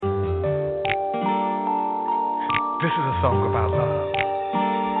This is a song about love.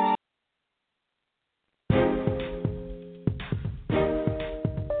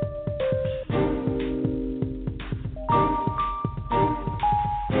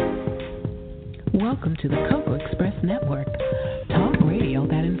 Welcome to the Cocoa Express Network. Talk radio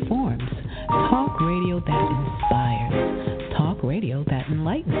that informs. Talk radio that inspires. Talk radio that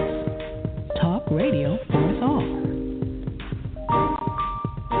enlightens. Talk radio for us all.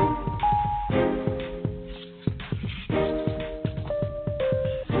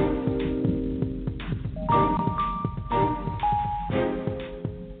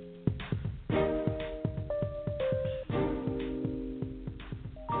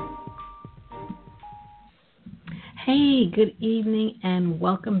 Hey, good evening and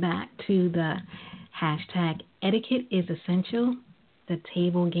welcome back to the hashtag Etiquette is Essential, the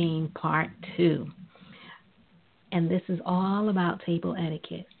Table Game Part 2. And this is all about table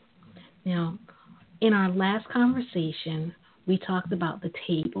etiquette. Now, in our last conversation, we talked about the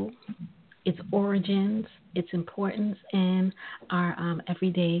table, its origins, its importance in our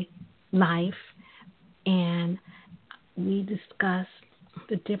everyday life, and we discussed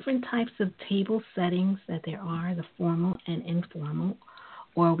the different types of table settings that there are, the formal and informal,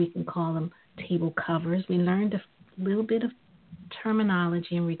 or we can call them table covers. We learned a little bit of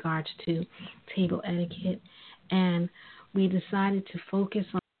terminology in regards to table etiquette, and we decided to focus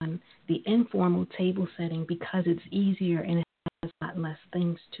on the informal table setting because it's easier and it has a lot less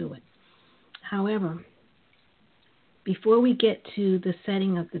things to it. However, before we get to the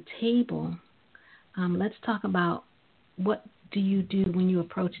setting of the table, let's talk about what do you do when you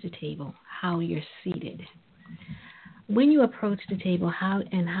approach the table, how you're seated. When you approach the table, how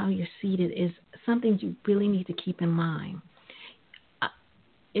you're seated is something you really need to keep in mind.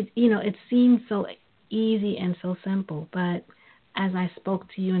 It seems so easy and so simple, but as I spoke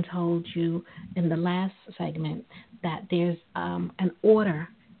to you and told you in the last segment, that there's an order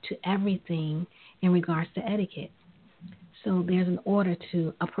to everything in regards to etiquette. So there's an order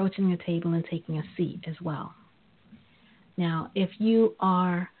to approaching the table and taking a seat as well. Now, if you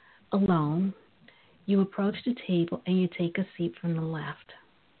are alone, you approach the table and you take a seat from the left.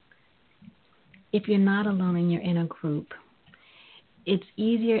 If you're not alone and you're in a group, it's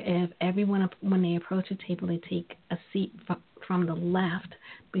easier if everyone, when they approach the table, they take a seat from the left,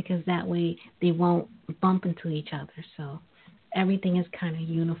 because that way they won't bump into each other. So everything is kind of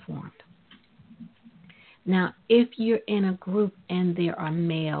uniformed. Now, if you're in a group and there are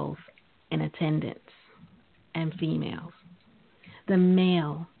males in attendance and females, the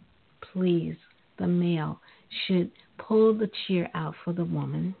male should pull the chair out for the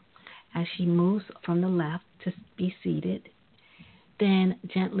woman as she moves from the left to be seated. Then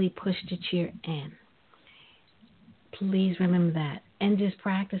gently push the chair in. Please remember that and just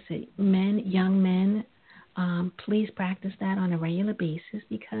practice it. Young men, please practice that on a regular basis,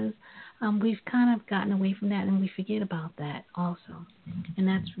 because we've kind of gotten away from that and we forget about that also. And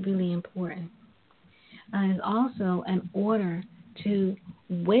that's really important. There's also an order to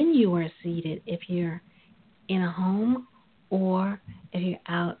when you are seated, if you're in a home or if you're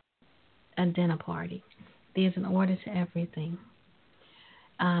out at a dinner party. There's an order to everything.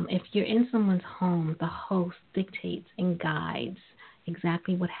 If you're in someone's home, the host dictates and guides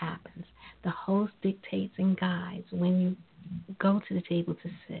exactly what happens. The host dictates and guides when you go to the table to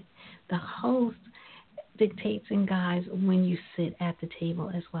sit. The host dictates and guides when you sit at the table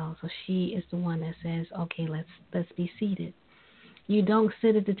as well. So she is the one that says, okay, let's be seated. You don't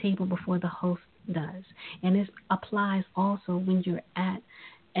sit at the table before the host does. And this applies also when you're at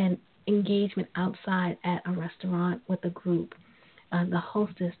an engagement outside at a restaurant with a group. The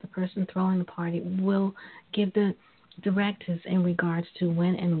hostess, the person throwing the party, will give the directives in regards to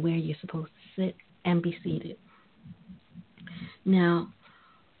when and where you're supposed to sit and be seated. Now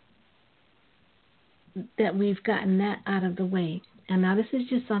that we've gotten that out of the way, and now this is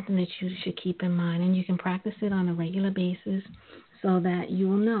just something that you should keep in mind, and you can practice it on a regular basis so that you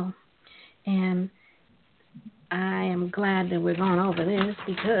will know. And I am glad that we're going over this,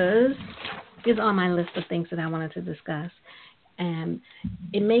 because it's on my list of things that I wanted to discuss. And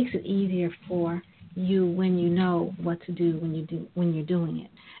it makes it easier for you when you know what to do when you're doing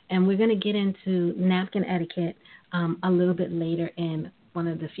it. And we're going to get into napkin etiquette a little bit later in one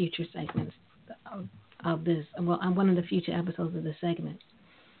of the future segments of this. Well, on one of the future episodes of this segment.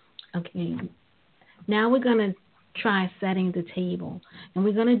 Okay. Now we're going to try setting the table, and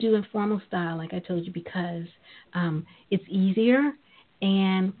we're going to do informal style, like I told you, because it's easier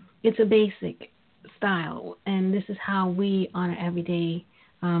and it's a basic style, and this is how we, on an everyday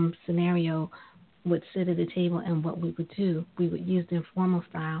scenario, would sit at the table, and what we would do. We would use the informal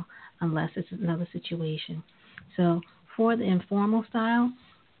style unless it's another situation. So for the informal style,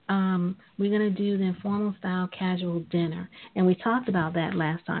 we're going to do the informal style casual dinner. And we talked about that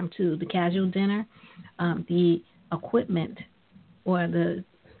last time too. The casual dinner, the equipment or the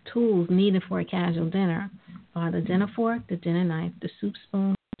tools needed for a casual dinner are the dinner fork, the dinner knife, the soup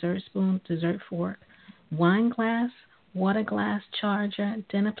spoon, dessert fork, wine glass, water glass, charger,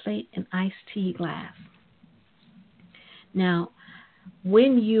 dinner plate, and iced tea glass. Now,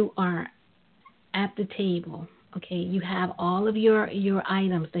 when you are at the table, okay, you have all of your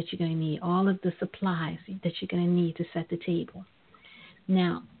items that you're going to need, all of the supplies that you're going to need to set the table.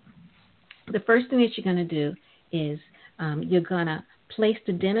 Now, the first thing that you're going to do is you're going to place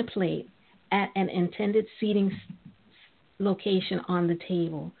the dinner plate at an intended seating location on the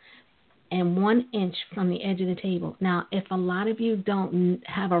table and 1 inch from the edge of the table. Now, if a lot of you don't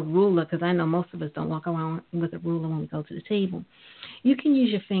have a ruler, because I know most of us don't walk around with a ruler when we go to the table, you can use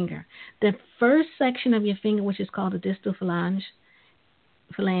your finger. The first section of your finger, which is called the distal phalange,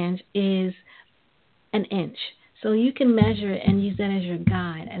 is an inch. So you can measure it and use that as your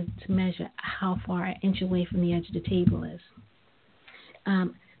guide as to measure how far an inch away from the edge of the table is.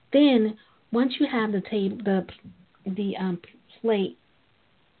 Then, once you have the plate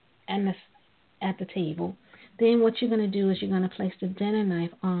and at the table, then what you're going to do is you're going to place the dinner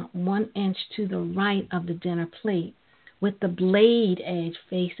knife on 1 inch to the right of the dinner plate with the blade edge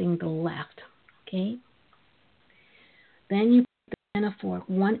facing the left. Okay. Then you put the dinner fork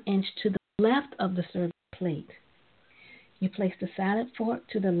 1 inch to the left of the serving plate. You place the salad fork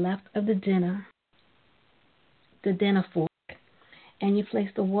to the left of the dinner fork, and you place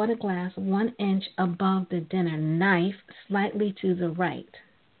the water glass 1 inch above the dinner knife, slightly to the right.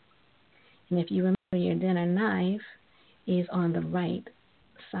 And if you remember, your dinner knife is on the right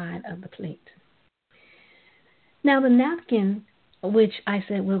side of the plate. Now the napkin, which I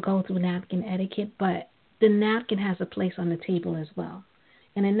said we'll go through napkin etiquette, but the napkin has a place on the table as well.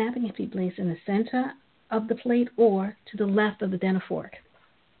 And the napkin can be placed in the center of the plate or to the left of the dinner fork.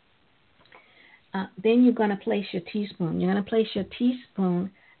 Then you're going to place your teaspoon. You're going to place your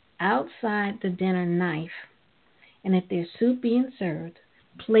teaspoon outside the dinner knife. And if there's soup being served,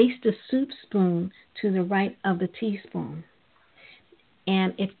 place the soup spoon to the right of the teaspoon.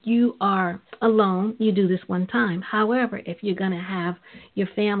 And if you are alone, you do this one time. However, if you're going to have your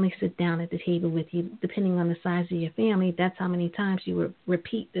family sit down at the table with you, depending on the size of your family, that's how many times you will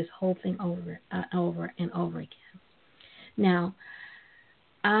repeat this whole thing over and over again. Now,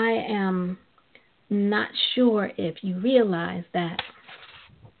 I am not sure if you realize that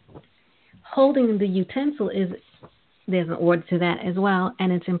holding the utensil there's an order to that as well,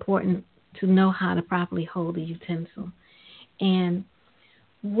 and it's important to know how to properly hold the utensil. And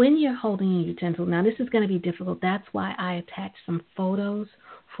when you're holding a utensil, now this is going to be difficult. That's why I attached some photos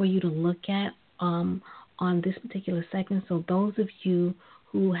for you to look at on this particular segment. So those of you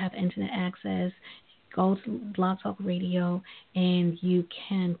who have internet access, go to Blog Talk Radio and you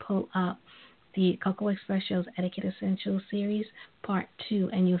can pull up the Cocoa Express Show's Etiquette Essentials Series, Part 2,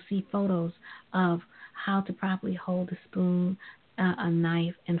 and you'll see photos of how to properly hold a spoon, a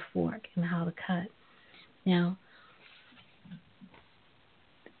knife, and fork, and how to cut. Now,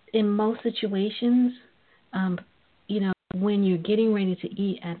 in most situations, when you're getting ready to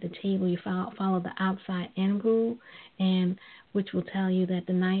eat at the table, you follow the outside in rule, and which will tell you that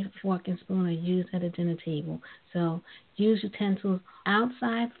the knife, fork, and spoon are used at a dinner table. So use utensils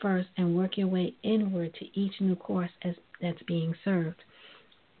outside first and work your way inward to each new course that's being served.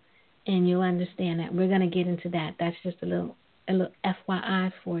 And you'll understand that. We're going to get into that. That's just a little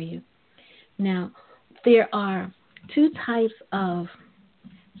FYI for you. Now, there are two types of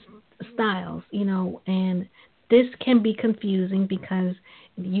styles, and this can be confusing because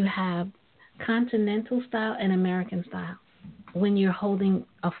you have continental style and American style when you're holding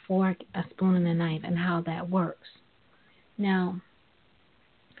a fork, a spoon, and a knife, and how that works. Now,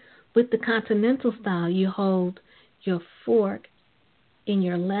 with the continental style, you hold your fork in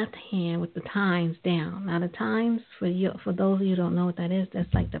your left hand with the tines down. Now, the tines, for those of you who don't know what that is,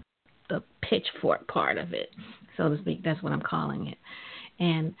 that's like the pitchfork part of it, so to speak. That's what I'm calling it.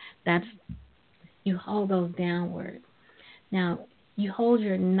 And you hold those downward. Now, you hold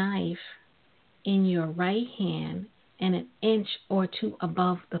your knife in your right hand and an inch or two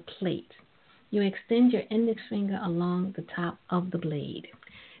above the plate. You extend your index finger along the top of the blade.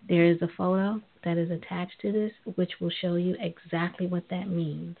 There is a photo that is attached to this, which will show you exactly what that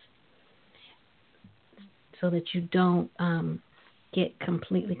means, so that you don't get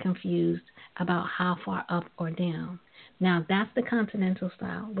completely confused about how far up or down. Now, that's the continental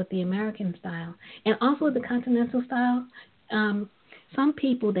style. With the American style, and also with the continental style, Some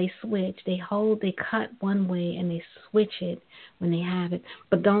people, they switch. They cut one way and they switch it when they have it.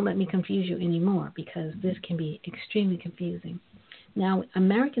 But don't let me confuse you anymore, because this can be extremely confusing. Now,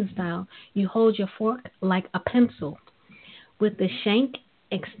 American style, you hold your fork like a pencil with the shank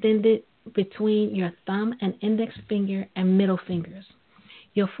extended between your thumb and index finger and middle fingers.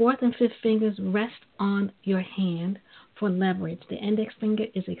 Your fourth and fifth fingers rest on your hand for leverage. The index finger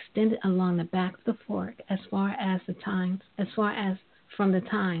is extended along the back of the fork as far as from the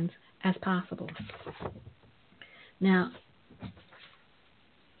tines as possible. Now,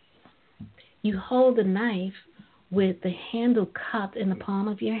 you hold the knife with the handle cupped in the palm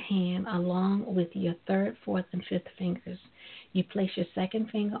of your hand along with your third, fourth, and fifth fingers. You place your second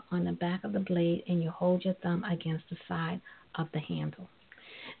finger on the back of the blade and you hold your thumb against the side of the handle.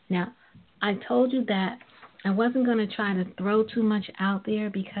 Now, I told you that I wasn't going to try to throw too much out there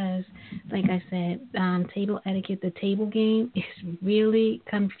because, like I said, table etiquette, the table game, is really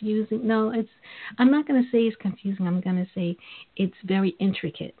confusing. No, I'm not going to say it's confusing. I'm going to say it's very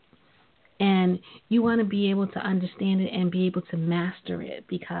intricate. And you want to be able to understand it and be able to master it,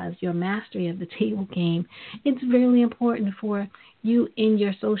 because your mastery of the table game, it's really important for you in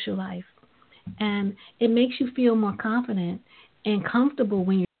your social life. And it makes you feel more confident and comfortable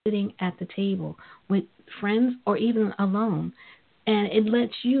when you're sitting at the table with friends or even alone. And it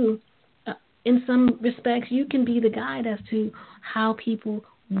lets you, in some respects, you can be the guide as to how people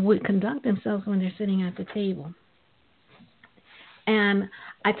would conduct themselves when they're sitting at the table. And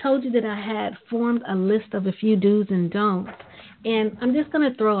I told you that I had formed a list of a few do's and don'ts. And I'm just going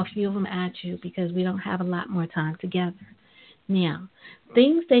to throw a few of them at you because we don't have a lot more time together. Now,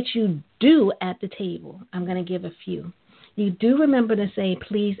 things that you do at the table, I'm going to give a few. You do remember to say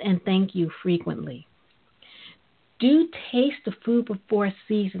please and thank you frequently. Do taste the food before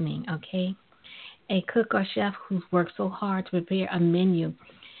seasoning, okay? A cook or chef who's worked so hard to prepare a menu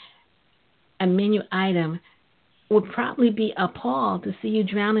item would probably be appalled to see you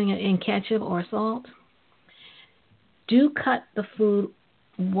drowning it in ketchup or salt. Do cut the food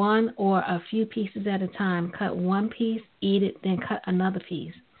one or a few pieces at a time. Cut one piece, eat it, then cut another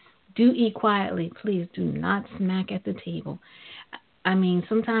piece. Do eat quietly. Please do not smack at the table. I mean,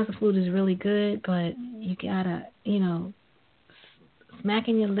 sometimes the food is really good, but you gotta,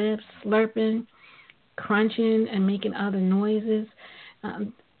 smacking your lips, slurping, crunching, and making other noises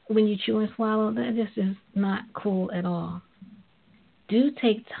when you chew and swallow, that just is not cool at all. Do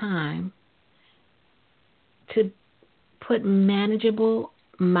take time to put manageable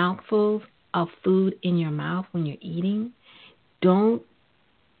mouthfuls of food in your mouth when you're eating. Don't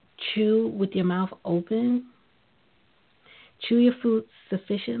chew with your mouth open. Chew your food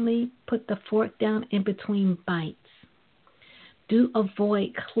sufficiently. Put the fork down in between bites. Do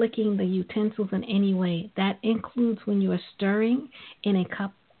avoid clicking the utensils in any way. That includes when you are stirring in a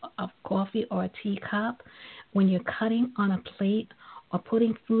cup of coffee or a teacup, when you're cutting on a plate or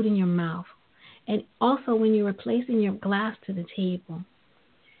putting food in your mouth, and also when you're replacing your glass to the table.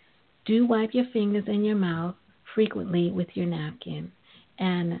 Do wipe your fingers and your mouth frequently with your napkin,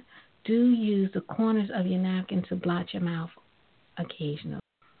 and do use the corners of your napkin to blot your mouth occasionally.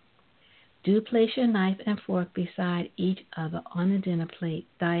 Do place your knife and fork beside each other on the dinner plate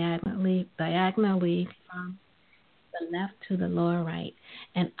diagonally from the left to the lower right.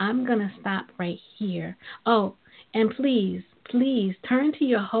 And I'm going to stop right here. Oh, and please turn to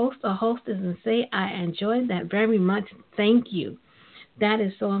your host or hostess and say, I enjoyed that very much. Thank you. That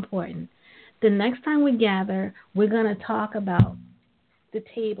is so important. The next time we gather, we're going to talk about the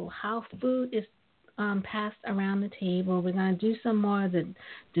table, how food is passed around the table. We're going to do some more of the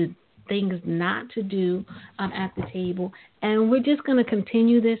things not to do at the table. And we're just going to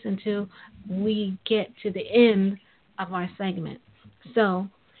continue this until we get to the end of our segment. So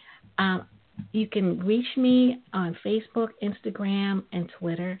you can reach me on Facebook, Instagram, and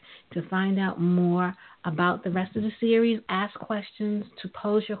Twitter to find out more about the rest of the series, ask questions, to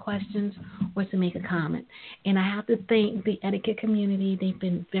pose your questions, or to make a comment. And I have to thank the etiquette community. They've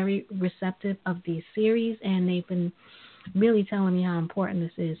been very receptive of these series, and they've been really telling me how important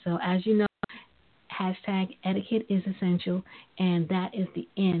this is. So as you know, hashtag etiquette is essential, and that is the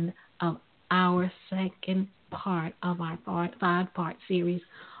end of our second part of our five-part series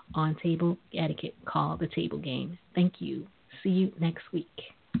on table etiquette called The Table Game. Thank you. See you next week.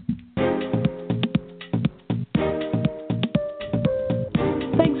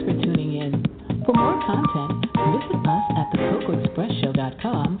 Thanks for tuning in. For more content, visit us at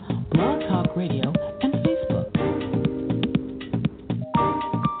thecocoexpressshow.com, Blog Talk Radio, and Facebook.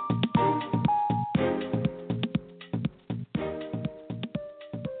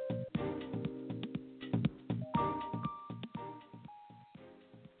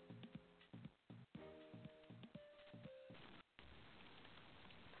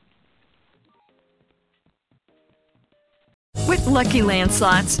 With Lucky Land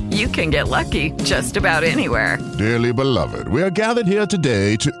Slots, you can get lucky just about anywhere. Dearly beloved, we are gathered here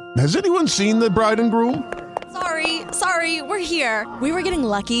today to... Has anyone seen the bride and groom? Sorry, we're here. We were getting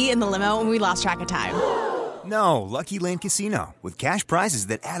lucky in the limo and we lost track of time. No, Lucky Land Casino, with cash prizes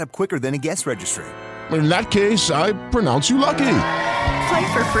that add up quicker than a guest registry. In that case, I pronounce you lucky.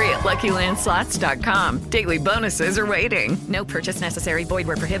 Play for free at LuckyLandSlots.com. Daily bonuses are waiting. No purchase necessary. Void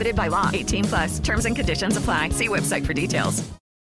where prohibited by law. 18+. Terms and conditions apply. See website for details.